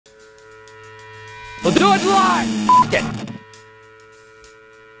We'll do it live. F it.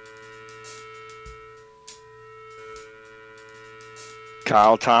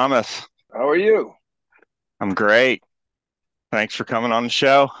 Kyle Thomas. How are you? I'm great. Thanks for coming on the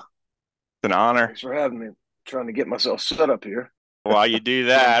show. It's an honor. Thanks for having me. Trying to get myself set up here. While you do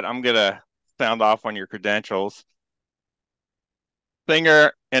that, I'm going to sound off on your credentials.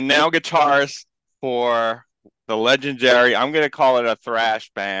 Singer and now guitarist for the legendary, I'm going to call it a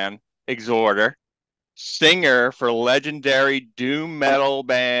thrash band, Exhorder. Singer for legendary doom metal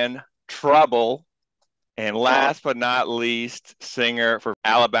band, Trouble. And last but not least, singer for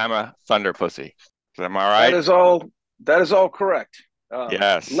Alabama Thunderpussy. Am I That right? is all. That is all correct.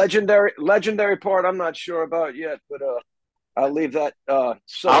 Yes. Legendary part. I'm not sure about yet, but I'll leave that I'll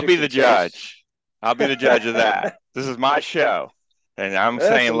subject be to the taste. judge. I'll be the judge of that. This is my show, and I'm Yes,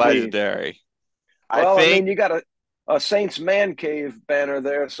 saying indeed. legendary. I Well, I think, mean, you got a Saints Man Cave banner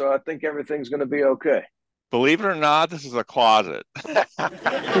there, so I think everything's going to be okay. believe it or not, this is a closet.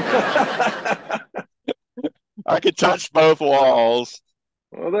 I could touch both walls,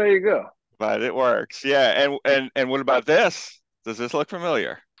 Well, there you go. but it works. Yeah, and what about this? Does this look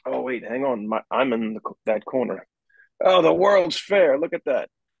familiar? Oh wait, hang on. I'm in that corner. Oh, the World's Fair. Look at that.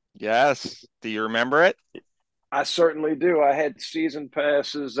 Yes. Do you remember it? I certainly do. I had season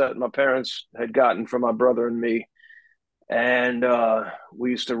passes that my parents had gotten from my brother and me, and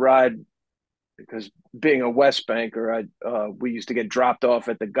we used to ride because being a West Banker, we used to get dropped off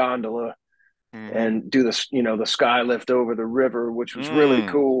at the gondola Mm-hmm. and do the sky lift over the river, which was really Mm,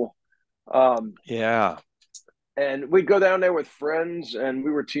 cool. Um, yeah. and we'd go down there with friends, and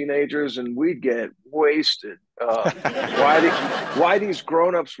we were teenagers, and we'd get wasted. Why these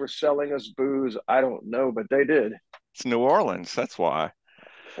grown-ups were selling us booze, I don't know, but they did. It's New Orleans. That's why.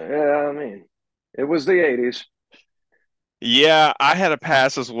 Yeah, I mean, it was the '80s. Yeah, I had a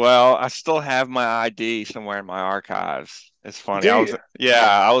pass as well. I still have my ID somewhere in my archives. It's funny. Do you?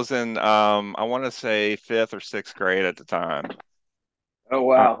 I was in I want to say fifth or sixth grade at the time. Oh Uh,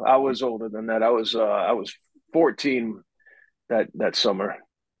 wow, I was older than that. I was 14 that summer.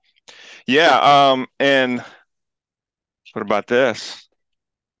 and what about this?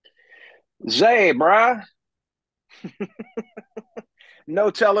 Zay, bruh, no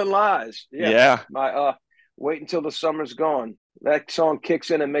telling lies. Yeah, Yeah, my wait until the summer's gone. That song kicks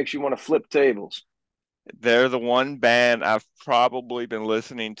in and makes you want to flip tables. they're the one band I've probably been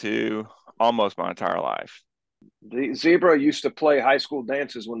listening to almost my entire life. The Zebra used to play high school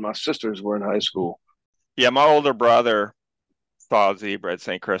dances when my sisters were in high school. Yeah, my older brother saw Zebra at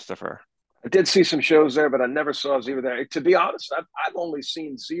St. Christopher. I did see some shows there, but I never saw Zebra there. To be honest, I've only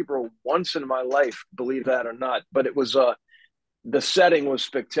seen Zebra once in my life, believe that or not. But it was the setting was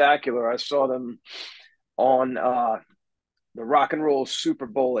spectacular. I saw them on the Rock and Roll Super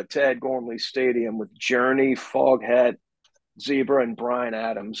Bowl at Tad Gormley Stadium with Journey, Foghat, Zebra, and Brian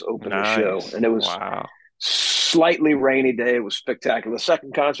Adams opened the show, Nice. and it was Wow. slightly rainy day. It was spectacular. The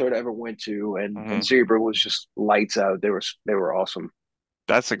second concert I ever went to, and Hmm. Zebra was just lights out. They were awesome.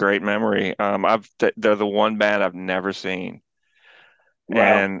 That's a great memory. They're the one band I've never seen. Wow.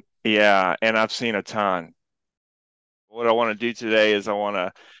 And yeah, and I've seen a ton. What I want to do today is I want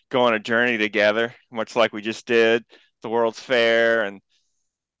to go on a journey together, much like we just did, the World's Fair and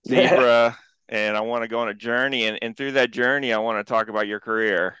Yeah. Zebra. And I want to go on a journey. And through that journey, I want to talk about your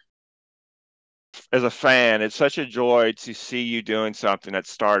career. As a fan, it's such a joy to see you doing something that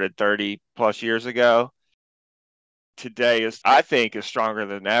started 30 plus years ago. Today is, I think, is stronger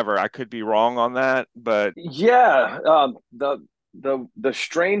than ever. I could be wrong on that, but Yeah. The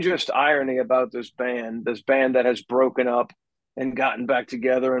strangest irony about this band that has broken up and gotten back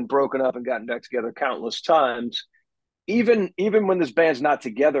together and broken up and gotten back together countless times, even when this band's not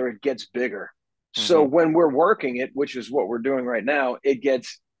together, it gets bigger. So mhm. when we're working it, which is what we're doing right now, it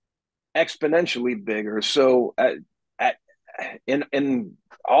gets exponentially bigger. So at in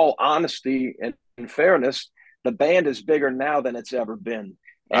all honesty and in fairness, the band is bigger now than it's ever been,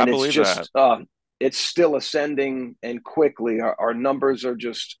 I and it's believe that. just it's still ascending and quickly. Our numbers are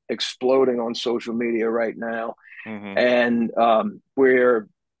just exploding on social media right now, Hmm. and we're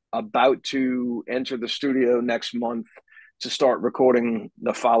about to enter the studio next month to start recording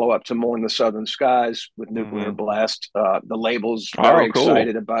the follow up to More in the Southern Skies with Nuclear Hmm. Blast. The label's Oh, very cool.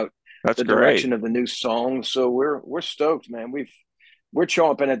 excited about That's the great. direction of the new song, so we're stoked, man. We're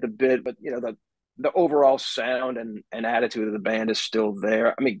chomping at the bit, but the overall sound and attitude of the band is still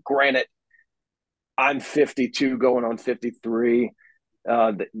there. I mean, granted, I'm 52 going on 53.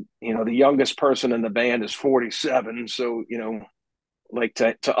 The, the youngest person in the band is 47, so like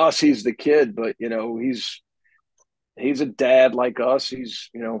to us he's the kid, but he's a dad like us. He's,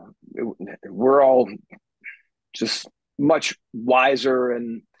 we're all just much wiser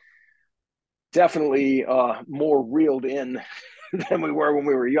and definitely more reeled in than we were when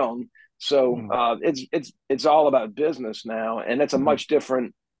we were young. So it's all about business now, and it's a much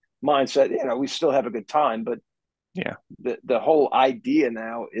different mindset. We still have a good time, but Yeah. the whole idea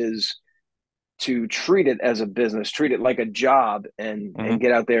now is to treat it as a business, treat it like a job, and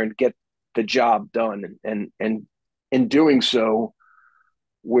get out there and get the job done. And in doing so,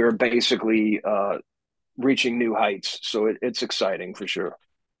 we're basically reaching new heights. So it's exciting for sure.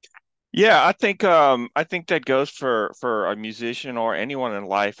 Yeah, I think that goes for a musician or anyone in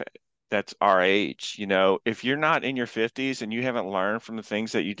life that's our age. If you're not in your 50s and you haven't learned from the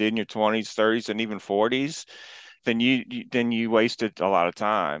things that you did in your 20s, 30s, and even 40s, then you wasted a lot of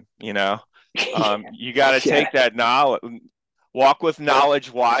time. You got to Yeah. take that knowledge, walk with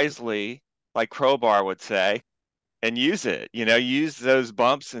knowledge wisely, like Crowbar would say, and use it. Use those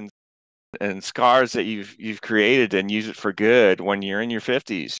bumps and scars that you've created and use it for good when you're in your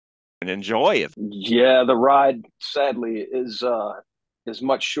 50s and enjoy it. Yeah, the ride sadly is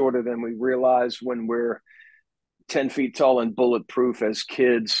much shorter than we realize when we're 10 feet tall and bulletproof as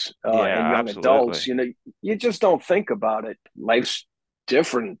kids and Yeah, young adults. absolutely. You just don't think about it. Life's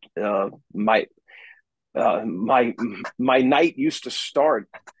different. My night used to start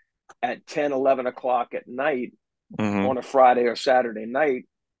at 10, 11 o'clock at night Hmm. on a Friday or Saturday night,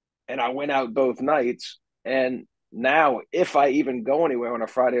 and I went out both nights. And now, if I even go anywhere on a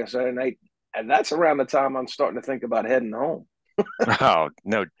Friday or Saturday night, and that's around the time I'm starting to think about heading home. Oh,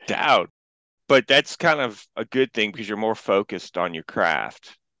 no doubt. But that's kind of a good thing because you're more focused on your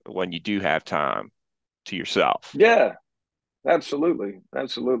craft when you do have time to yourself. Yeah, absolutely,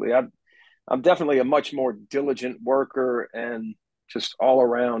 absolutely. I'm definitely a much more diligent worker and just all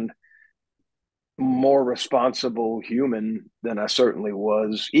around more responsible human than I certainly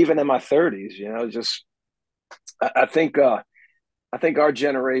was, even in my 30s. Just I think I think our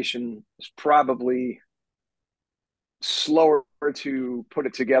generation is probably slower to put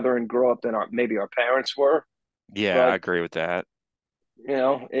it together and grow up than maybe our parents were. Yeah, I But agree with that.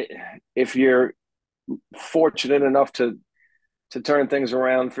 if you're fortunate enough to turn things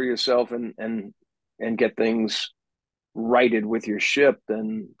around for yourself and get things righted with your ship,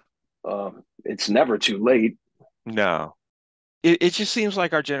 then it's never too late. No. It just seems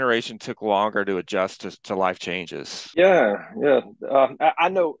like our generation took longer to adjust to life changes. Yeah, yeah. I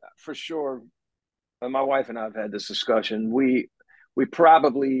know for sure. My wife and I have had this discussion. We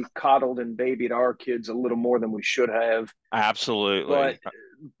probably coddled and babied our kids a little more than we should have, but Absolutely.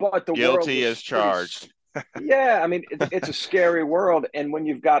 the world Guilty as was pretty. charged. Yeah, I mean it's a scary world, and when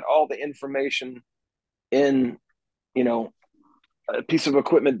you've got all the information in, you know, a piece of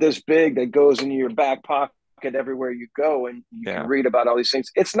equipment this big that goes in your back pocket everywhere you go, and you can Yeah, read about all these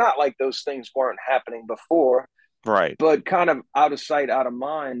things. It's not like those things weren't happening before, right. but kind of out of sight, out of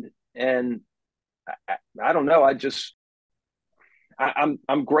mind. And I don't know.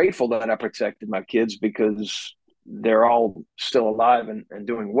 I'm grateful that I protected my kids because they're all still alive and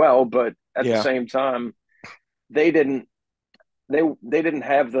doing well. But at the Yeah. same time, they didn't they didn't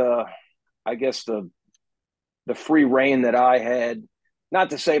have the, I guess, the free reign that I had.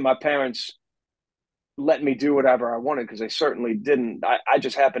 Not to say my parents let me do whatever I wanted, because they certainly didn't. I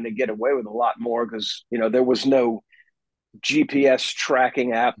just happened to get away with a lot more because there was no GPS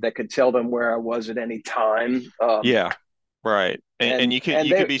tracking app that could tell them where I was at any time. Yeah. Right. And And you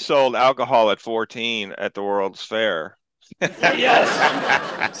could be sold alcohol at 14 at the World's Fair.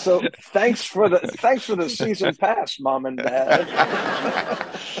 yes. So thanks for the season pass, mom and dad.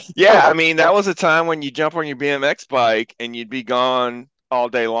 Yeah, I mean, that was a time when you jump on your BMX bike and you'd be gone all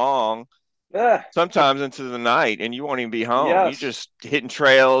day long, Yeah, sometimes into the night, and you won't even be home. You're yes, just hitting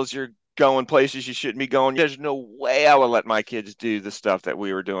trails, you're going places you shouldn't be going. There's no way I would let my kids do the stuff that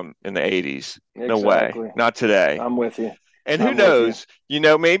we were doing in the 80s. No way. exactly. Not today. I'm with you. And who I'm with you.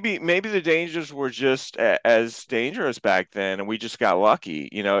 knows? Maybe the dangers were just as dangerous back then, and we just got lucky,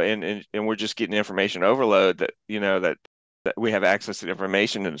 and we're just getting information overload that we have access to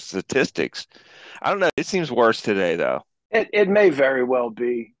information and statistics. I don't know. It seems worse today, though. It may very well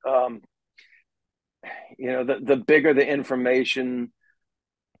be. The bigger the information,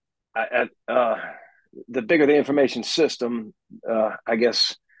 the bigger the information system, I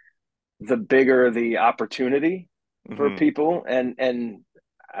guess, the bigger the opportunity for Hmm. people, and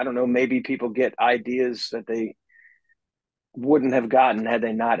I don't know, maybe people get ideas that they wouldn't have gotten had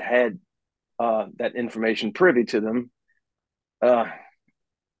they not had that information privy to them. Uh,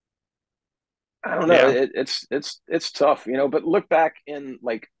 I don't know. Yeah. It's tough, but look back in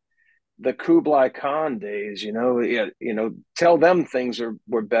like the Kublai Khan days, yeah, tell them things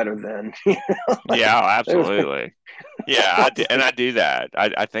were better then. Yeah, It was, absolutely. Yeah, and I do that.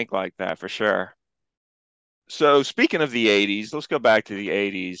 I think like that for sure. So speaking of the 80s, let's go back to the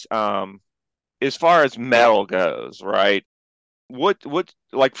 80s. As far as metal goes, right? What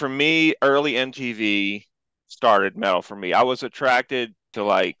like for me, early MTV started metal for me. I was attracted to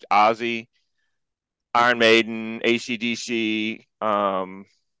like Ozzy, Iron Maiden, AC/DC,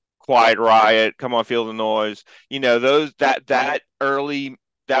 Quiet Riot, Come On Feel the Noise. Those that early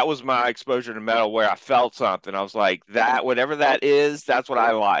that was my exposure to metal where I felt something. I was like, that whatever that is, that's what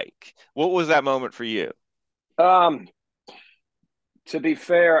I like. What was that moment for you? um, to be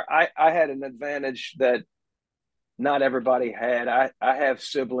fair, I had an advantage that not everybody had. I have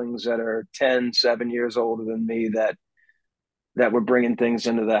siblings that are 10, 7 years older than me that were bringing things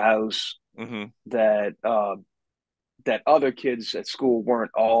into the house Hmm. that that other kids at school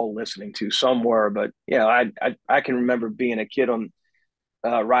weren't all listening to. Some were, but I can remember being a kid on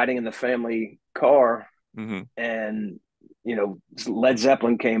riding in the family car, Hmm. and Led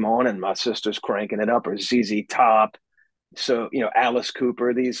Zeppelin came on, and my sister's cranking it up, or ZZ Top. So Alice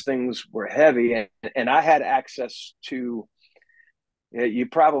Cooper. These things were heavy, and I had access to. You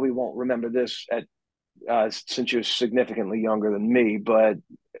probably won't remember this since you're significantly younger than me, but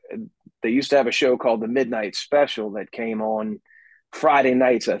they used to have a show called the Midnight Special that came on Friday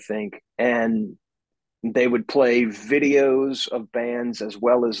nights, I think, and they would play videos of bands as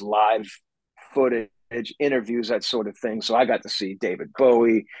well as live footage, interviews, that sort of thing. So I got to see David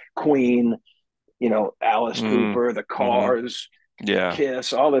Bowie, Queen, Alice Hmm. Cooper, The Hmm. Cars, Yeah.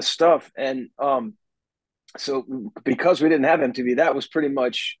 Kiss, all this stuff. And so because we didn't have MTV, that was pretty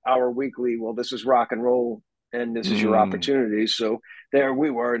much our weekly. Well, this is rock and roll, and this is your Mm. opportunity. So there we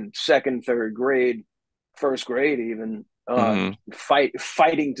were in second, third grade, first grade, even Hmm.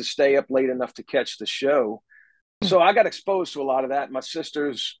 fighting to stay up late enough to catch the show. So I got exposed to a lot of that. My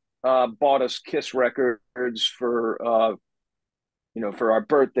sisters bought us Kiss records for our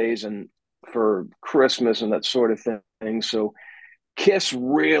birthdays and for Christmas and that sort of thing. So Kiss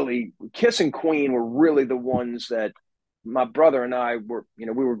and Queen were really the ones that my brother and I were, we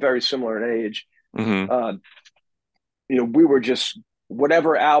were very similar in age. Hmm. Uh, we were just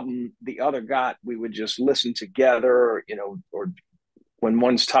whatever album the other got, we would just listen together, or when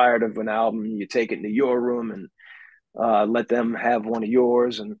one's tired of an album, you take it into your room and let them have one of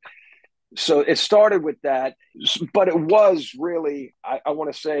yours. And so it started with that, but it was really, I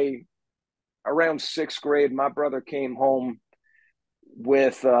want to say around sixth grade, my brother came home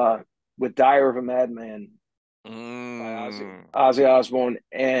with Diary of a Madman by Mm. Ozzy Osbourne,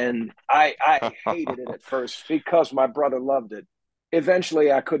 and I hated it at first because my brother loved it.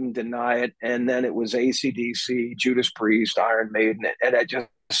 Eventually, I couldn't deny it, and then it was AC/DC, Judas Priest, Iron Maiden, and it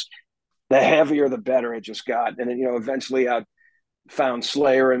just the heavier the better it just got. And then, eventually I found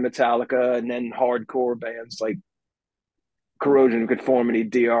Slayer and Metallica, and then hardcore bands like Corrosion of Conformity,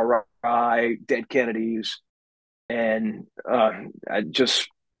 DRI, Dead Kennedys, and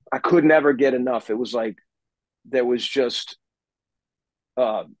I could never get enough. It was like there was just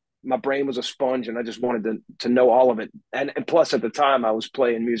uh, my brain was a sponge, and I just wanted to know all of it. And plus, at the time, I was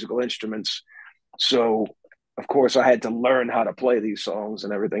playing musical instruments, so of course I had to learn how to play these songs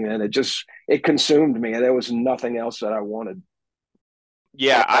and everything. And it consumed me, and there was nothing else that I wanted.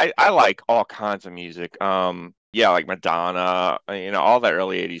 Yeah, I like all kinds of music. Yeah, like Madonna, all that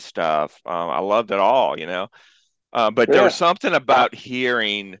early 80s stuff. I loved it all. But there was Yeah. something about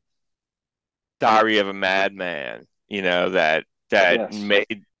hearing Diary of a Madman, that Yes.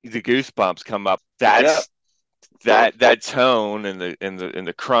 made the goosebumps come up. Yeah. That tone and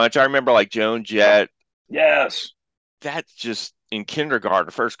the crunch. I remember like Joan Jett. Yes. That's just in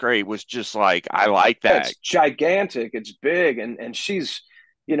kindergarten, first grade was just like I like that. It's gigantic. It's big, and she's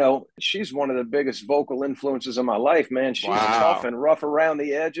one of the biggest vocal influences in my life, man. She's tough Wow. and rough around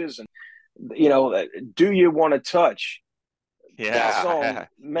the edges, and you know, do you want to touch that song, Yeah.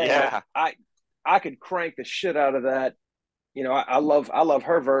 man? Yeah. I could crank the shit out of that. I love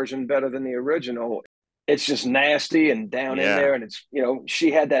her version better than the original. It's just nasty and down in Yeah. there, and it's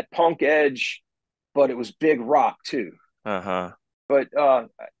she had that punk edge, but it was big rock too. Uh-huh. But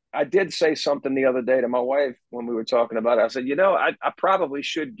I did say something the other day to my wife when we were talking about it. I said, I probably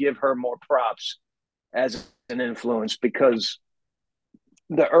should give her more props as an influence, because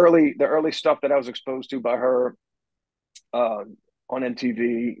the early stuff that I was exposed to by her uh, on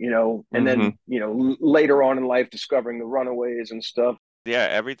MTV, and Hmm. then later on in life discovering the Runaways and stuff. Yeah,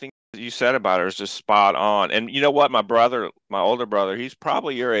 everything you said about her is just spot on. And you know what? My older brother, he's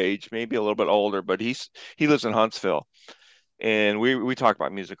probably your age, maybe a little bit older, but he lives in Huntsville. and we talk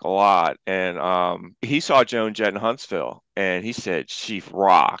about music a lot. And he saw Joan Jett in Huntsville, and he said she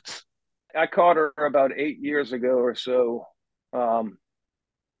rocks. I caught her about 8 years ago or so.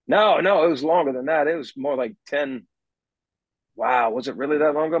 No, no, it was longer than that. It was more like 10. Wow, was it really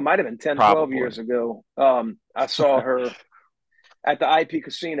that long ago? Might have been 10, 12 Probably. years ago. I saw her at the IP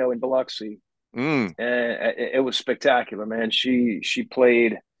Casino in Biloxi, Mm. and it was spectacular, man. She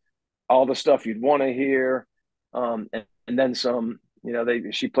played all the stuff you'd want to hear, and then some. You know,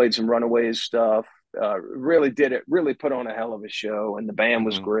 she played some Runaways stuff. Really did it. Really put on a hell of a show, and the band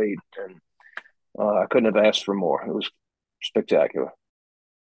was Hmm. great. And I couldn't have asked for more. It was spectacular.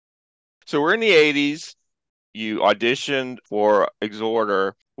 So we're in the 80s. You auditioned for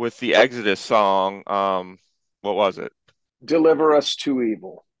Exhorder with the Exodus song. What was it? Deliver us to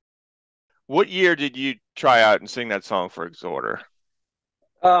evil. What year did you try out and sing that song for Exhorder?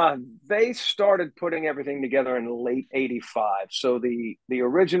 They started putting everything together in late '85. So the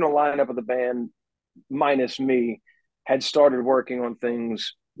original lineup of the band, minus me, had started working on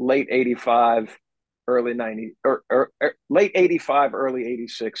things late '85, early '90, or late '85, early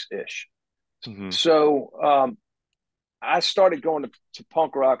 '86 ish. Hmm. So I started going to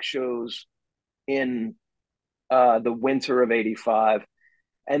punk rock shows in the winter of '85,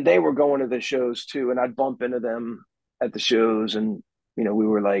 and they were going to the shows too. And I'd bump into them at the shows, and we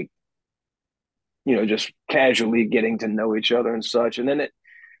were like, just casually getting to know each other and such. And then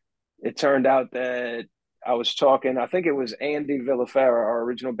it turned out that I was talking, I think it was Andy Villafera, our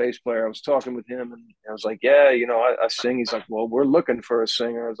original bass player. I was talking with him, and I was like, yeah, I sing. He's like, well, we're looking for a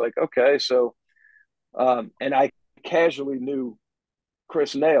singer. I was like, okay. So, and I casually knew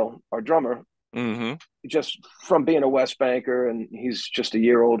Chris Nail, our drummer, Hmm. just from being a West Banker, and he's just a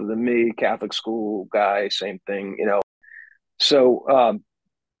year older than me, Catholic school guy, same thing. So,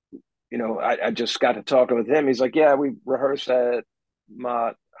 I just got to talking with him. He's like, yeah, we rehearsed at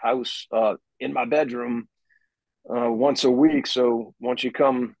my house in my bedroom once a week. So once you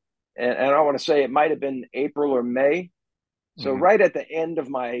come, and I want to say it might have been April or May. So Hmm. right at the end of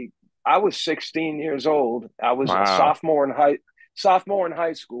I was 16 years old. I was a Wow. sophomore in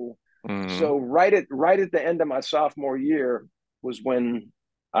high school. Hmm. So right at the end of my sophomore year was when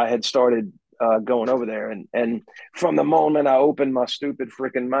I had started going over there, and from the moment I opened my stupid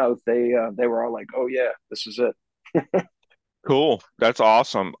freaking mouth, they were all like, "Oh yeah, this is it." Cool. That's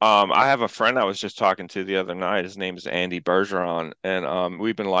awesome. I have a friend I was just talking to the other night. His name is Andy Bergeron, and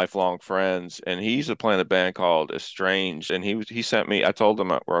we've been lifelong friends. And he's playing a band called Estranged. And he sent me. I told him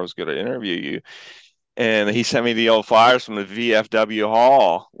where I was going to interview you, and he sent me the old flyers from the VFW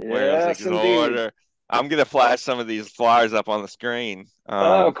Hall where it was Yes, indeed. Exhorder. I'm gonna flash some of these flyers up on the screen.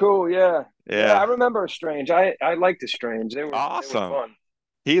 Oh, cool. Yeah, yeah. I Yeah, remember Strange. I liked Strange. They were awesome. fun.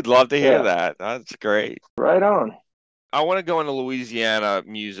 He'd love to hear Yeah, that. That's great. right on. I want to go into Louisiana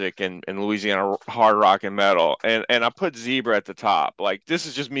music and Louisiana hard rock and metal, and I put Zebra at the top. Like this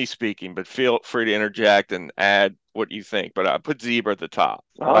is just me speaking, but feel free to interject and add what you think. But I put Zebra at the top.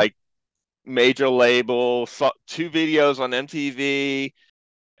 Huh? Like major label, two videos on MTV,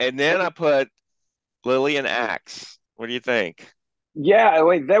 and then I put Lily and Axe. What do you think? Yeah,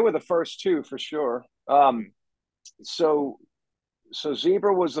 wait, they were the first two for sure. Mhm. So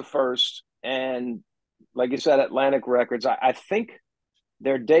Zebra was the first, and like you said, Atlantic Records. I think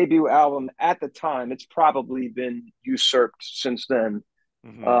their debut album at the time, it's probably been usurped since then.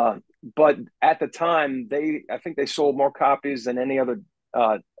 Mhm. Uh, but at the time, I think they sold more copies than any other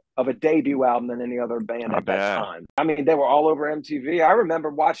of a debut album than any other band I at that bet. time. I mean, they were all over MTV. I remember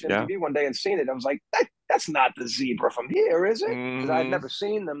watching Yeah. MTV one day and seeing it. I was like, that's not the Zebra from here, is it? Because I had Mhm. never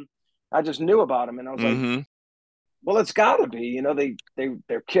seen them. I just knew about them, and I was like, Mhm. well, it's got to be.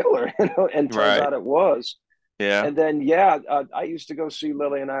 They're killer. And turns Right. out it was. Yeah. And then yeah, I used to go see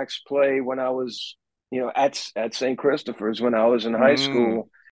Lily and Axe play when I was at St. Christopher's when I was in high Mm. school.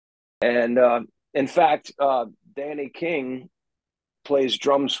 And in fact, Danny King plays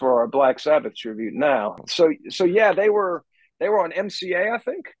drums for our Black Sabbath tribute now. So yeah, they were on MCA, I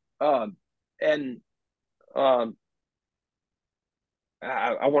think. And um,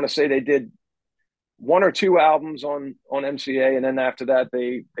 I want to say they did one or two albums on MCA, and then after that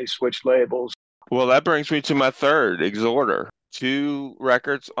they switched labels. Well, that brings me to my third, Exhorder. Two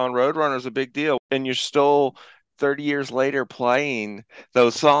records on Roadrunner is a big deal, and you're still 30 years later playing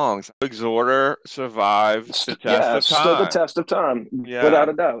those songs. Exhorder survived the test Yeah, of stood the time. test of time Yeah. without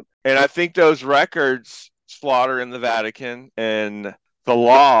a doubt. And I think those records, Slaughter in the Vatican and The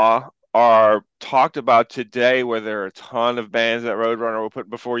Law, are talked about today, where there are a ton of bands that Roadrunner will put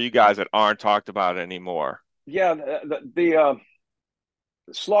before you guys that aren't talked about anymore. Yeah,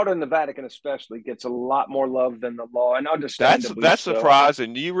 Slaughter in the Vatican especially gets a lot more love than the Law, and understandably That's so.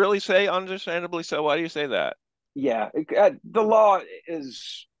 surprising. Do you really say understandably so? Why do you say that? Yeah, the Law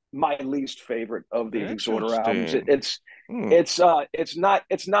is my least favorite of the Exhorder albums. Interesting. Hmm. It's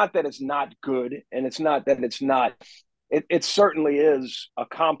not that it's not good, and it's not that it's not. It certainly is a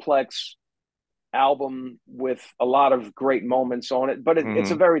complex album with a lot of great moments on it, but Hmm.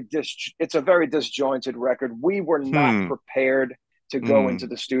 it's a very disjointed record. We were not Hmm. prepared to go Hmm. into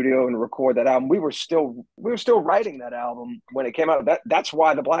the studio and record that album. We were still writing that album when it came out. That's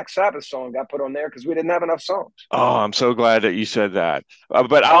why the Black Sabbath song got put on there, because we didn't have enough songs. Oh, I'm so glad that you said that.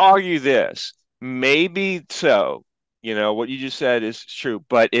 But I'll argue this. Maybe so. You know, what you just said is true,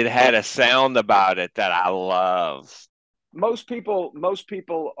 but it had a sound about it that I love. Most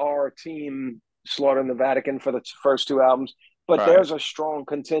people are team Slaughter in the Vatican for the first two albums, but Right. there's a strong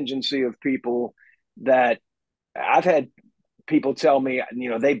contingency of people that I've had people tell me,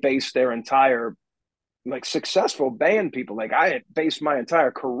 they base their entire, like, successful band people. Like, I had based my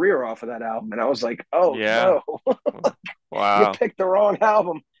entire career off of that album, and I was like, oh Yeah. no, you Wow. picked the wrong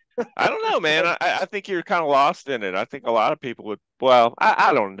album. I don't know, man. I think you're kind of lost in it. I think a lot of people would, well,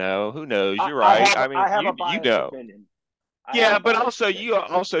 I don't know. Who knows? You're right. I mean, I have a you biased know. opinion. I have a Yeah, but biased also you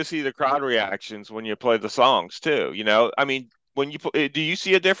opinion. also see the crowd reactions when you play the songs too. You know, I mean, do you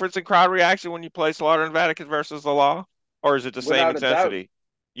see a difference in crowd reaction when you play Slaughter and Vatican versus the Law, or is it the same Without a doubt. intensity?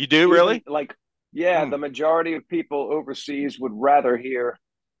 You do Even really? like, yeah, Hmm. the majority of people overseas would rather hear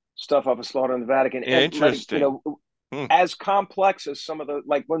stuff off of Slaughter in the Vatican, and, like, Interesting. Hmm. as complex as some of the,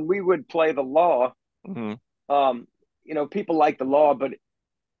 like, when we would play the Law, Hmm. um, people like the Law, but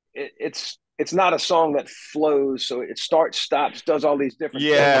it's not a song that flows, so it starts, stops, does all these different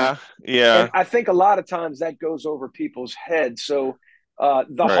things, Yeah. and Yeah. I think a lot of times that goes over people's heads. So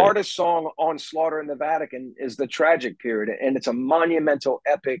the Right. hardest song on Slaughter in the Vatican is the Tragic Period, and it's a monumental,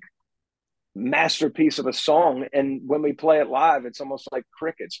 epic masterpiece of a song. And when we play it live, it's almost like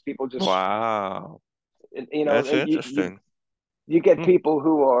crickets. People just, Wow. you know, That's you you, interesting. you get Hmm. people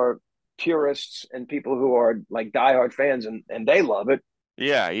who are purists and people who are like diehard fans, and they love it.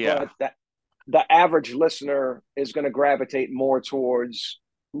 Yeah. Yeah. But the average listener is going to gravitate more towards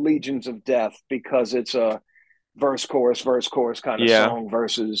Legions of Death, because it's a verse chorus kind of Yeah. song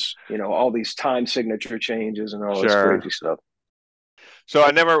versus, all these time signature changes and all this Sure. crazy stuff. So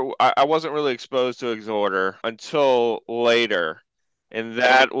I wasn't really exposed to Exhorder until later. And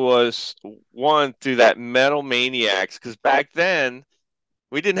that was one through that Metal Maniacs, because back then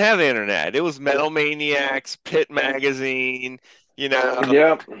we didn't have the internet. It was Metal Maniacs, Pit Magazine, you know,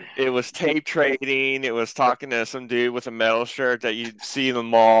 Yeah, it was tape trading. It was talking to some dude with a metal shirt that you'd see in the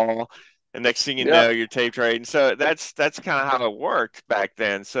mall. And next thing you yeah, know, you're tape trading. So that's kind of how it worked back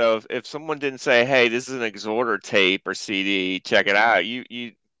then. So if someone didn't say, "Hey, this is an Exhorder tape or CD, check it out,"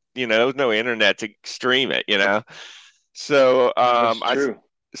 there was no internet to stream it. So that's true.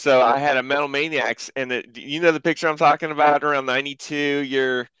 I had a Metal Maniacs, and the picture I'm talking about around '92.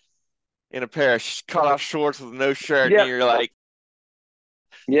 You're in a pair of cut off shorts with no shirt, and Yeah, you're like,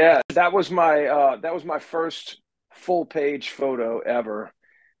 yeah, that was my first full page photo ever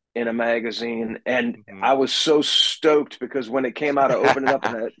in a magazine, and mhm. I was so stoked because when it came out, I opened it up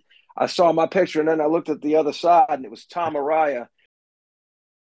and I saw my picture, and then I looked at the other side, and it was Tom Araya,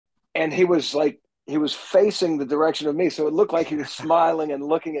 and he was facing the direction of me, so it looked like he was smiling and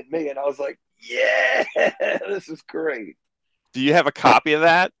looking at me, and I was like, yeah, this is great. Do you have a copy of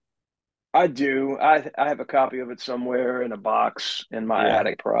that? I do. I have a copy of it somewhere in a box in my Yeah.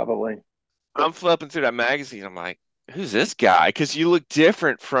 attic, probably. I'm flipping through that magazine. I'm like, who's this guy? Because you look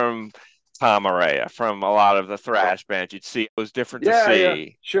different from Tom Araya, from a lot of the thrash bands you'd see. It was different to Yeah, yeah,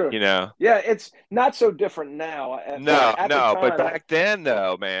 see, sure. you know? Yeah, it's not so different now, but No, at the no, but time, back then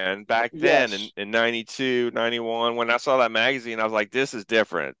though, man, back then in, yes. in 92, 91, when I saw that magazine, I was like, this is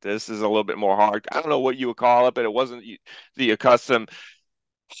different. This is a little bit more hard. I don't know what you would call it, but it wasn't the accustomed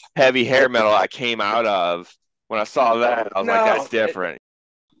heavy hair metal I came out of. When I saw that, I was like, that's No, different.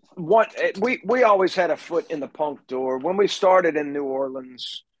 we always had a foot in the punk door. When we started in New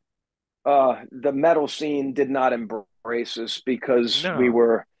Orleans, the metal scene did not embrace us because we No.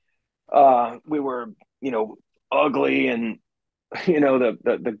 were we were ugly, and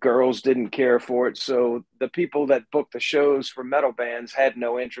the girls didn't care for it. So the people that booked the shows for metal bands had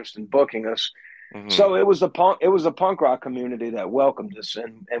no interest in booking us. Hmm. So it was a punk rock community that welcomed us,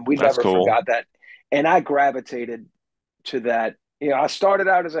 and we That's never cool. forgot that. And I gravitated to that. I started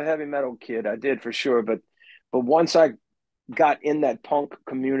out as a heavy metal kid. I did, for sure, but once I got in that punk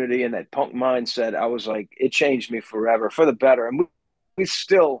community and that punk mindset, I was like, it changed me forever for the better. And we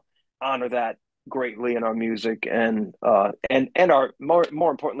still honor that greatly in our music, and our more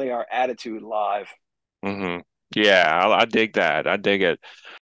importantly our attitude live. Hmm. Yeah, I dig that. I dig it.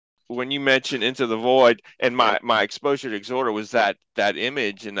 When you mentioned Into the Void, and my exposure to Exhorder was that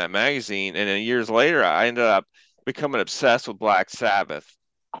image in that magazine, and then years later I ended up becoming obsessed with Black Sabbath,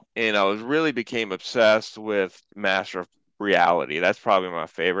 and I was really became obsessed with Master of Reality. That's probably my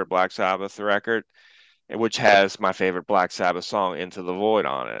favorite Black Sabbath record, which has my favorite Black Sabbath song, Into the Void,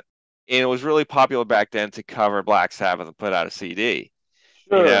 on it. And it was really popular back then to cover Black Sabbath and put out a CD.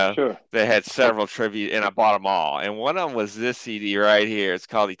 You Sure, know, sure. they had several tribute, and I bought them all. And one of them was this CD right here. It's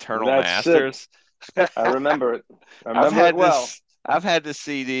called Eternal That's sick. Masters. I remember it. I I've remember it had well. this. I've had this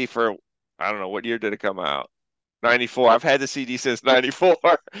CD for, I don't know, what year did it come out? 94. I've had the CD since 94.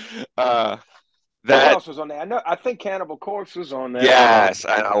 Uh, Who that else was on there? I think Cannibal Corpse was on there. yes,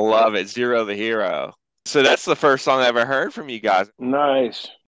 I love it. Zero the Hero. So that's the first song I ever heard from you guys. Nice.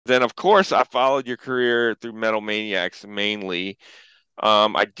 Then of course I followed your career through Metal Maniacs mainly.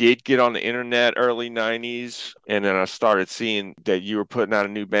 I did get on the internet early 90s, and then I started seeing that you were putting out a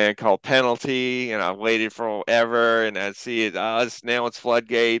new band called Penalty, and I waited forever, and I'd see it, now it's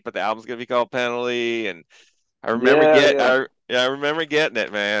Floodgate, but the album's gonna be called Penalty, and Yeah, yeah. I remember getting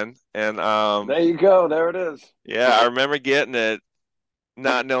it, man. And There you go. There it is. yeah, I remember getting it,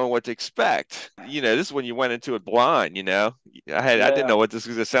 not knowing what to expect. This is when you went into it blind, I didn't Yeah. know what this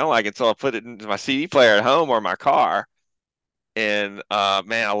was gonna sound like until I put it into my CD player at home or my car. And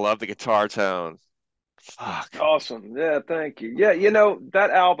man, I love the guitar tone. Fuck. Awesome. Yeah, thank you. Yeah, that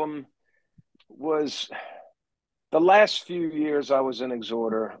album was the last few years I was in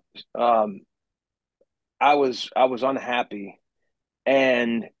Exhorder. Um, I was unhappy,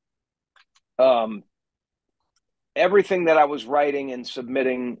 and um, everything that I was writing and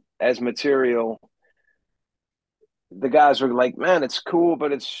submitting as material, the guys were like, "Man, it's cool,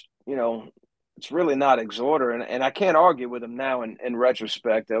 but it's really not Exhorder." And I can't argue with them now. In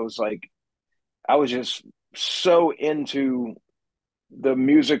retrospect, I was just so into the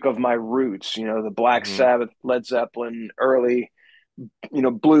music of my roots. The Black Hmm. Sabbath, Led Zeppelin, early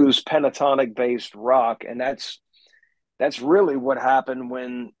blues, pentatonic based rock, and that's really what happened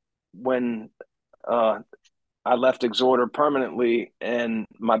when uh, I left Exhorder permanently, and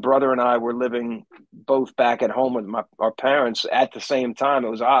my brother and I were living both back at home with our parents at the same time. It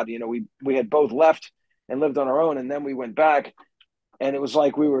was odd, we had both left and lived on our own, and then we went back, and it was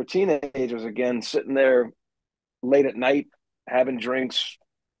like we were teenagers again, sitting there late at night having drinks,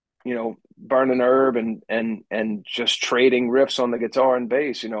 burning herb and just trading riffs on the guitar and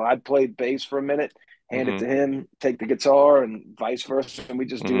bass. I'd played bass for a minute, hand it Hmm. to him, take the guitar, and vice versa, and we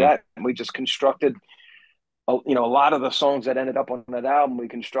just do Hmm. that. And we just constructed, a lot of the songs that ended up on that album we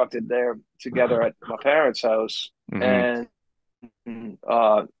constructed there together at my parents' house, Hmm. and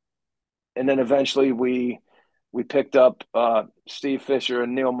uh, and then eventually we picked up Steve Fisher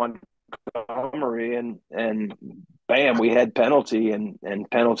and Neil Montgomery, and bam, we had Penalty, and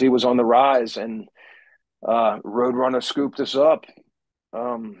Penalty was on the rise, and Roadrunner scooped us up.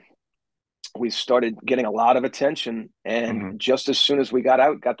 Um, we started getting a lot of attention, and Hmm. just as soon as we got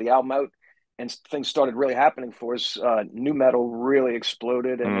the album out, and things started really happening for us, new metal really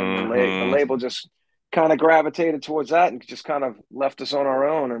exploded, and then the Hmm. label just kind of gravitated towards that and just kind of left us on our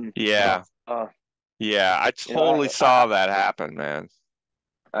own. And Yeah. uh, Yeah. I you know, totally saw that happen, man.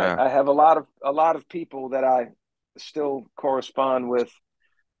 Yeah. I have a lot of people that I still correspond with,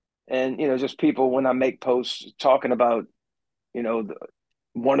 and just people when I make posts talking about, you know the,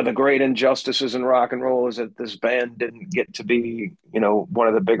 one of the great injustices in rock and roll is that this band didn't get to be, one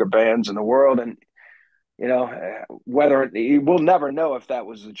of the bigger bands in the world. And whether we'll never know if that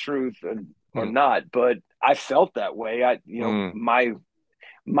was the truth or Mm. not, but I felt that way. Mm.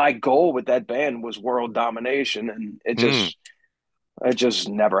 My goal with that band was world domination, and it Mm. just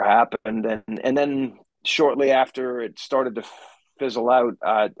never happened. And then shortly after it started to fizzle out,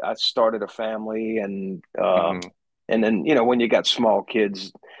 I started a family, Hmm. and then when you got small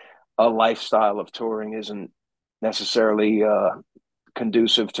kids, a lifestyle of touring isn't necessarily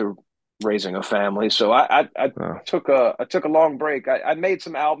conducive to raising a family. So Oh. I took a long break. I made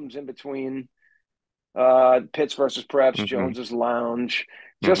some albums in between, Pitts versus Preps, Hmm. Jones's Lounge,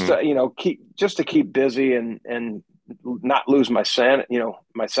 just Hmm. to keep busy and not lose my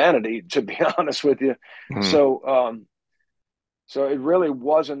sanity, to be honest with you. Hmm. So it really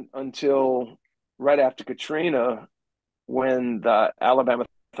wasn't until right after Katrina, when the Alabama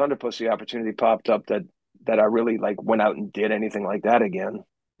Thunderpussy opportunity popped up, that I really like went out and did anything like that again.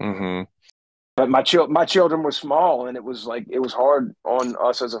 Hmm. But my children were small, and it was hard on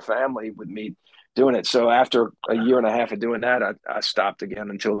us as a family with me doing it. So after a year and a half of doing that, I stopped again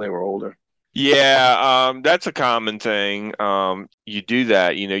until they were older. Yeah, that's a common thing. You do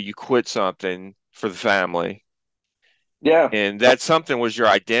that, you quit something for the family. Yeah, And that something was your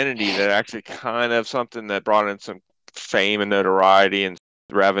identity, that actually kind of something that brought in some fame and notoriety and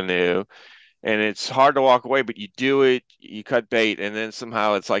revenue. And it's hard to walk away, but you do it, you cut bait, and then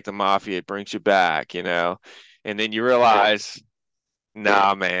somehow it's like the mafia, it brings you back. And then you realize,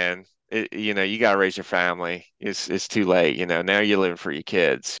 nah, man, you got to raise your family. It's too late. Now you're living for your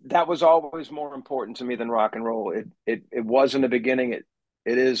kids. that was always more important to me than rock and roll. It was in the beginning.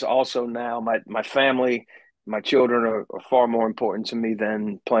 It is also now. My family, my children are far more important to me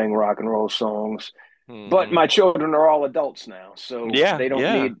than playing rock and roll songs. But Hmm. my children are all adults now, so Yeah,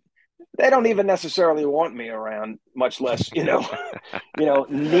 yeah. they don't even necessarily want me around, much less need me around.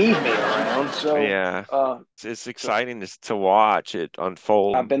 Yeah. It's So exciting to watch it I've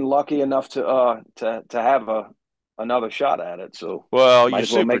unfold. been lucky enough to have another shot at it. So Well, might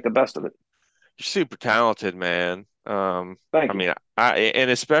as well make the best of it. you're super talented, man. I Thank you. mean,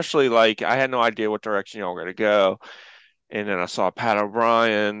 and especially like I had no idea what direction y'all were gonna go. And then I saw Pat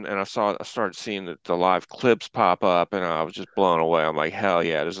O'Brien, and I started seeing the live clips pop up, and I was just blown away. I'm like, hell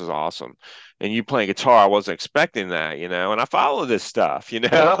yeah, this is awesome. And you playing guitar, I wasn't expecting that. And I follow this stuff. And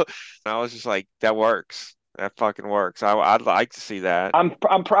I was just like, that works. That fucking works. I'd like to see that. I'm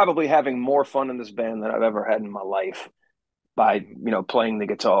probably having more fun in this band than I've ever had in my life by playing the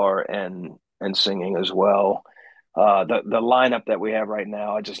guitar and singing as well. The lineup that we have right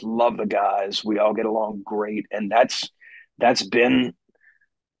now, I just love the guys. We all get along great, and that's been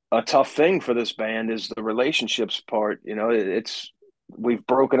a tough thing for this band is the relationships part. It's we've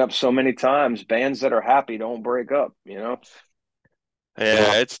broken up so many times. Bands that are happy don't break up.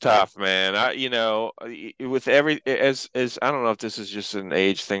 Yeah, it's tough, man. With as I don't know if this is just an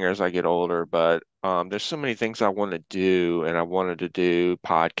age thing or as I get older, but there's so many things I want to do, and I wanted to do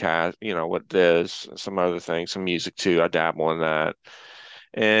podcast, with this, some other things, some music too. I dabble in that,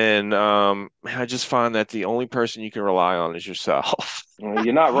 and I just find that the only person you can rely on is yourself.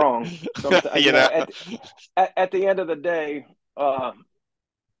 You're not wrong. Sometimes You know? at the end of the day, uh,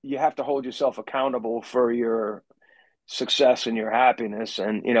 you have to hold yourself accountable for your success and your happiness.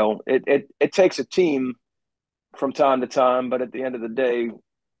 And it takes a team from time to time, but at the end of the day,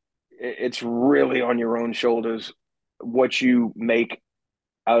 it's really on your own shoulders what you make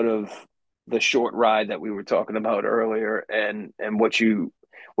out of the short ride that we were talking about earlier, and what you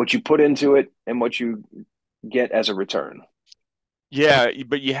put into it and what you get as a return. Yeah,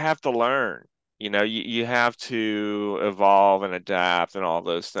 but you have to learn. You have to evolve and adapt and all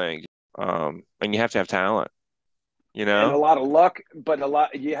those things. And you have to have talent, you And a know? lot of luck, but a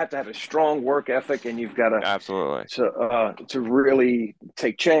lot you have to have a strong work ethic, and you've got Absolutely. to really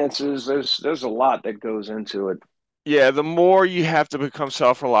take chances. There's a lot that goes into it. Yeah, the more you have to become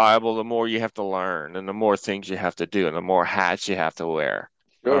self-reliable, the more you have to learn, and the more things you have to do, and the more hats you have to wear.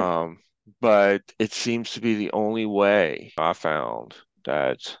 Sure. Um, but it seems to be the only way I found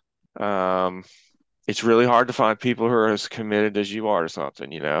that it's really hard to find people who are as committed as you are to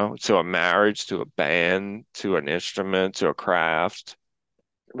something, to a marriage, to a band, to an instrument, to a craft.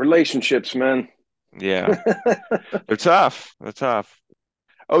 Relationships, man. Yeah, they're tough. They're tough.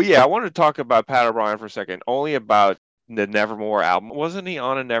 Oh yeah, I wanted to talk about Pat O'Brien for a second, only about the Nevermore album. Wasn't he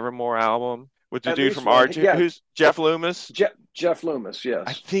on a Nevermore album with the At dude least from one. Argent? Yeah. Who's Jeff Loomis? Jeff Loomis. I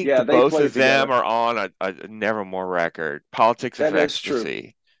Yes. think the Yeah, they both of played them together. are on a Nevermore record, Politics of That is true.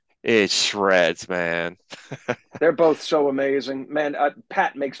 Ecstasy. It shreds, man. They're both so amazing, man.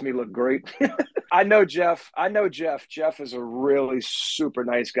 Pat makes me look great. I know Jeff. I know Jeff. Jeff is a really super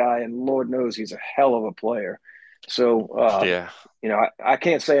nice guy, and Lord knows he's a hell of a player. So, Yeah. I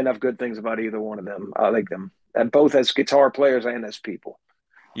can't say enough good things about either one of them. I like them, and both as guitar players and as people.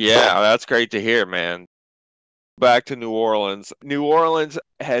 Yeah, that's great to hear, man. Back to New Orleans. New Orleans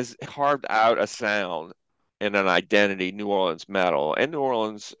has carved out a sound and an identity, New Orleans metal, and New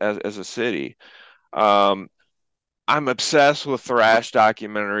Orleans as a city. Um, I'm obsessed with thrash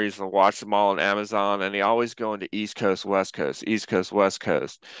documentaries and watch them all on Amazon, and they always go into East Coast, West Coast, East Coast, West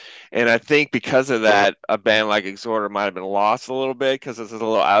Coast. And I think because of that, a band like Exhorder might have been lost a little bit because it's a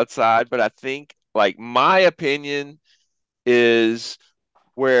little outside. But I think, like, my opinion is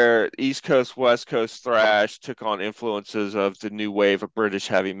where East Coast, West Coast thrash took on influences of the new wave of British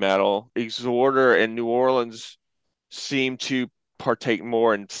heavy metal. Exhorder and New Orleans seem to partake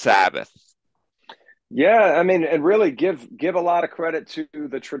more in Sabbath. Yeah, I mean, and really give a lot of credit to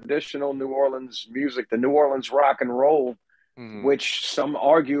the traditional New Orleans music, the New Orleans rock and roll, Mhm. which some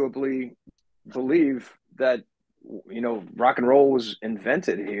arguably believe that rock and roll was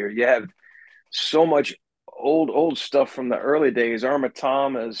invented here. You have so much old stuff from the early days. Irma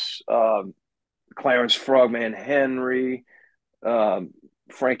Thomas, Clarence Frogman Henry,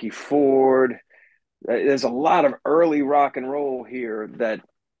 Frankie Ford. There's a lot of early rock and roll here that,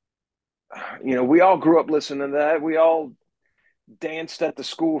 we all grew up listening to that. We all danced at the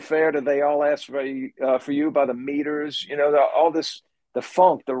school fair to They All Asked for You by the Meters. All this, the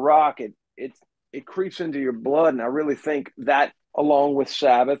funk, the rock, it creeps into your blood. And I really think that, along with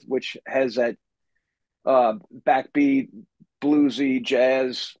Sabbath, which has that backbeat, bluesy,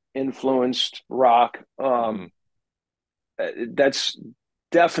 jazz influenced rock, that's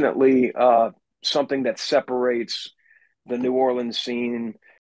definitely something that separates the New Orleans scene.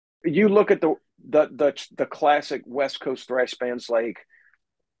 You look at the classic West Coast thrash bands like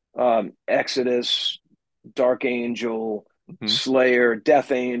Exodus, Dark Angel, Slayer,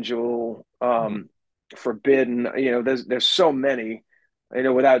 Death Angel, Forbidden. There's so many.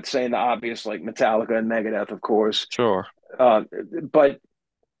 Without saying the obvious, like Metallica and Megadeth, of course. Sure. But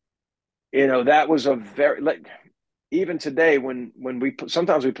that was a very, like, even today when we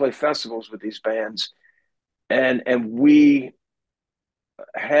sometimes we play festivals with these bands, and we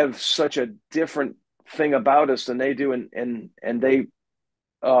have such a different thing about us than they do, and they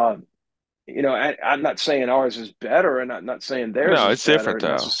I'm not saying ours is better, and I'm not saying theirs No, is it's different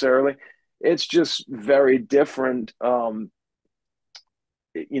better though. necessarily. It's just very different, not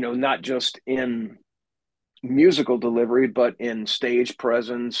just in musical delivery, but in stage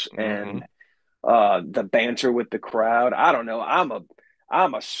presence and the banter with the crowd. I don't know. I'm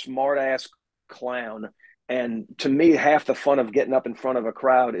a smart ass clown, and to me, half the fun of getting up in front of a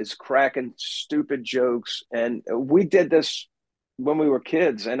crowd is cracking stupid jokes. And we did this when we were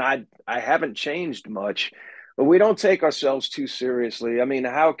kids, and I haven't changed much. But we don't take ourselves too seriously. I mean,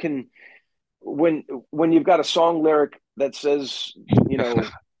 how can when you've got a song lyric that says,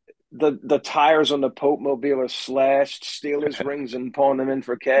 the tires on the Pope Mobile are slashed, steal his rings and pawn them in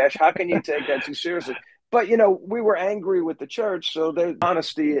for cash. How can you take that too seriously? But we were angry with the church, so there's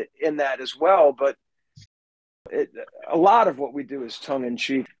honesty in that as well. But a lot of what we do is tongue in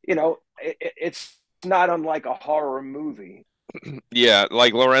cheek. It's not unlike a horror movie. Yeah,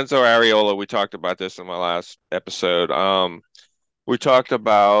 like Lorenzo Areola, we talked about this in my last episode. We talked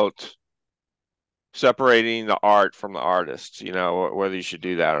about separating the art from the artist, whether you should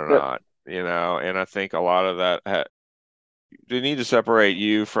do that or Yep. not, and I think a lot of that they need to separate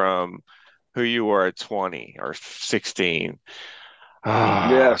you from who you were at 20 or 16. Ah,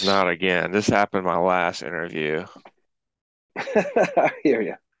 Yes. not again. This happened in my last interview. I hear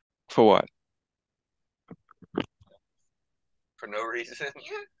you. For what? For no reason.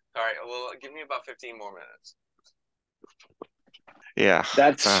 All right, well, give me about 15 more minutes. Yeah.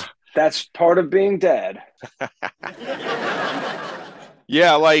 That's part of being dad.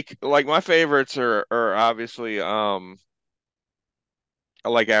 Yeah, like my favorites are obviously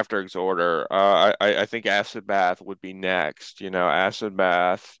like after Exhorder. I think Acid Bath would be next. Acid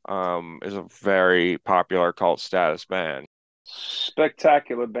Bath is a very popular cult status band.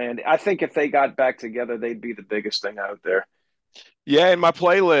 Spectacular band. I think if they got back together, they'd be the biggest thing out there. Yeah, in my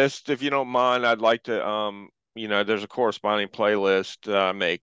playlist, if you don't mind, I'd like to there's a corresponding playlist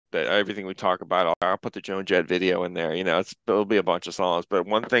make that everything we talk about. I'll put the Joan Jett video in there. It'll be a bunch of songs, but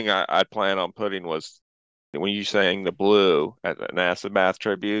one thing I'd plan on putting was when you sang the Blue at an Acid Bath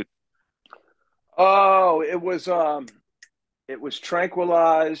tribute. Oh, it was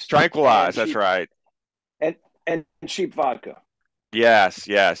Tranquilized, that's right. And cheap vodka. Yes,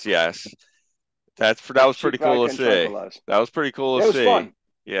 yes, yes. That was pretty Cheap cool vodka to and see. tranquilized. That was pretty cool It to was see. fun.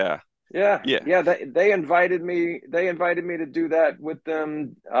 Yeah. Yeah, Yeah. yeah. They invited me. They invited me to do that with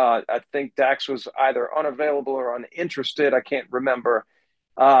them. I think Dax was either unavailable or uninterested. I can't remember.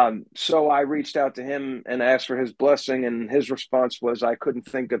 So I reached out to him and asked for his blessing, and his response was, "I couldn't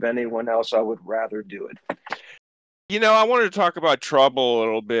think of anyone else. I would rather do it." I wanted to talk about Trouble a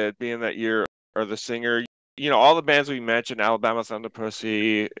little bit, being that you're the singer. All the bands we mentioned, Alabama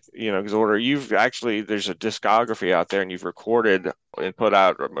Thunderpussy, Exhorder, there's a discography out there and you've recorded and put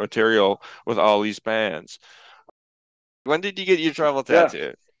out material with all these bands. When did you get your Trouble Yeah,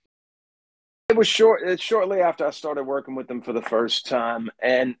 tattoo? it was shortly after I started working with them for the first time,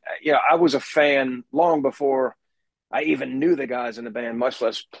 and I was a fan long before I even knew the guys in the band, much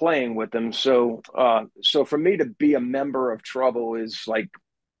less playing with them. So for me to be a member of Trouble is like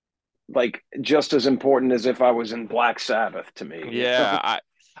just as important as if I was in Black Sabbath to me. Yeah,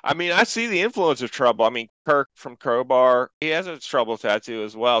 I mean, I see the influence of Trouble. I mean, Kirk from Crowbar, he has a Trouble tattoo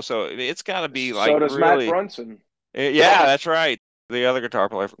as well. So it's got to be like So does Matt really. Brunson. Yeah, that's right. The other guitar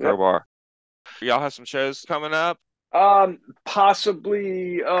player for Yep. Crowbar. Y'all have some shows coming up?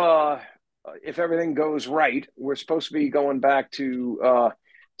 Possibly. if everything goes right, we're supposed to be going back to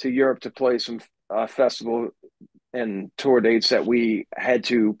Europe to play some festival and tour dates that we had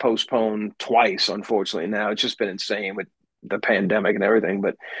to postpone twice. Unfortunately, now it's just been insane with the pandemic and everything.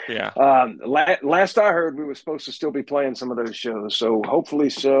 But Yeah. last I heard, we were supposed to still be playing some of those shows. So hopefully,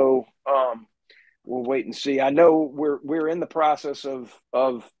 so we'll wait and see. I know we're in the process of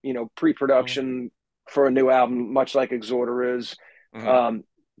pre-production for a new album, much like Exhorder is.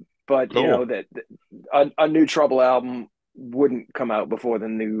 But Cool. that a new Trouble album wouldn't come out before the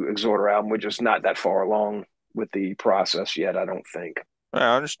new Exhorder album. We're just not that far along with the process yet, I don't think.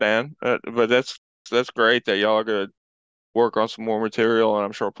 I understand, but that's great that y'all are gonna work on some more material and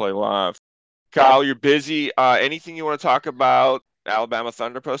I'm sure play live. Kyle, you're busy. Anything you want to talk about Alabama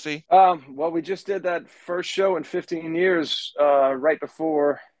Thunderpussy? Well, we just did that first show in 15 years, right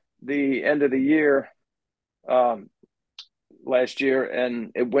before the end of the year, last year,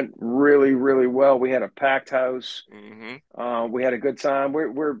 and it went really, really well. We had a packed house. We had a good time.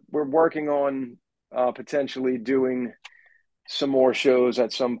 We're working on potentially doing some more shows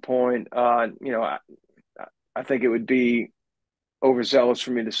at some point. I think it would be overzealous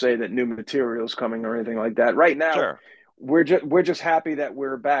for me to say that new material is coming or anything like that. Right now, Sure. we're just happy that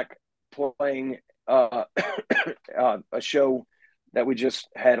we're back playing a show that we just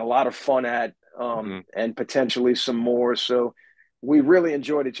had a lot of fun at, and potentially some more. So we really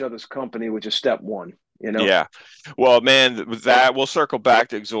enjoyed each other's company, which is step one. Yeah. Well, man, with that, we'll circle back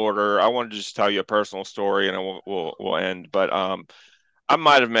to Exhorder. I wanted to just tell you a personal story, and then we'll end. But I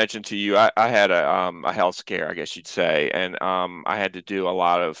might have mentioned to you, I had a health scare, I guess you'd say, and I had to do a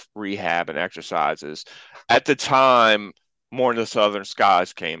lot of rehab and exercises. At the time, More Than the Southern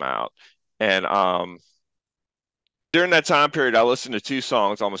Skies came out, and during that time period, I listened to two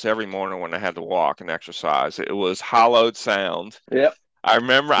songs almost every morning when I had to walk and exercise. It was Hollowed Sound. Yep. I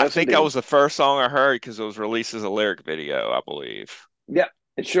remember, I Yes, think that indeed. was the first song I heard because it was released as a lyric video, I believe. Yep.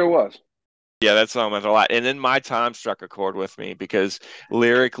 It sure was. Yeah, that song meant a lot. And then My Time struck a chord with me because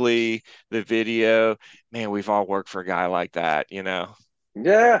lyrically, the video, man, we've all worked for a guy like that, you know?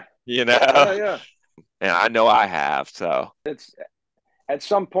 Yeah. You know? Yeah. Yeah. And I know I have, so. It's at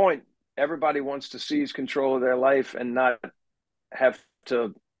some point everybody wants to seize control of their life and not have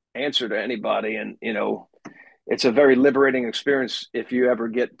to answer to anybody, and it's a very liberating experience if you ever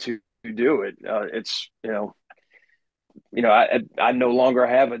get to do it. It's I no longer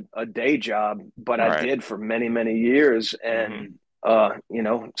have a day job, but I Right. did for many, many years. And,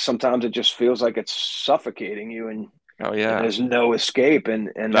 sometimes it just feels like it's suffocating you, and Oh, yeah. there's no escape. And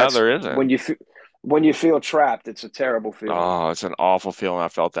No, that's there isn't. when you feel trapped, it's a terrible feeling. Oh, it's an awful feeling. I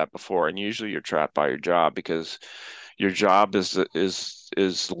felt that before. And usually you're trapped by your job because your job is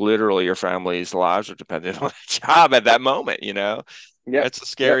literally your family's lives are dependent on the job at that moment, you know? Yep. It's a Yep.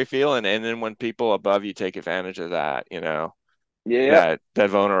 scary feeling. And then when people above you take advantage of that, Yeah. that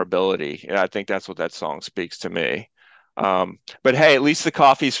vulnerability. And I think that's what that song speaks to me. But hey, at least the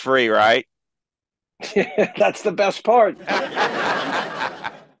coffee's free, right? That's the best part.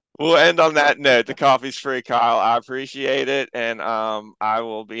 We'll end on that note. The coffee's free, Kyle. I appreciate it, and I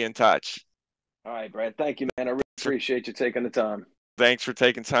will be in touch. All right, Brad. Thank you, man. I really appreciate you taking the time. Thanks for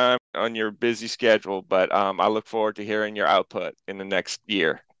taking time on your busy schedule, but I look forward to hearing your output in the next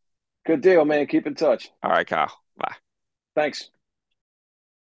year. Good deal, man. Keep in touch. All right, Kyle. Bye. Thanks.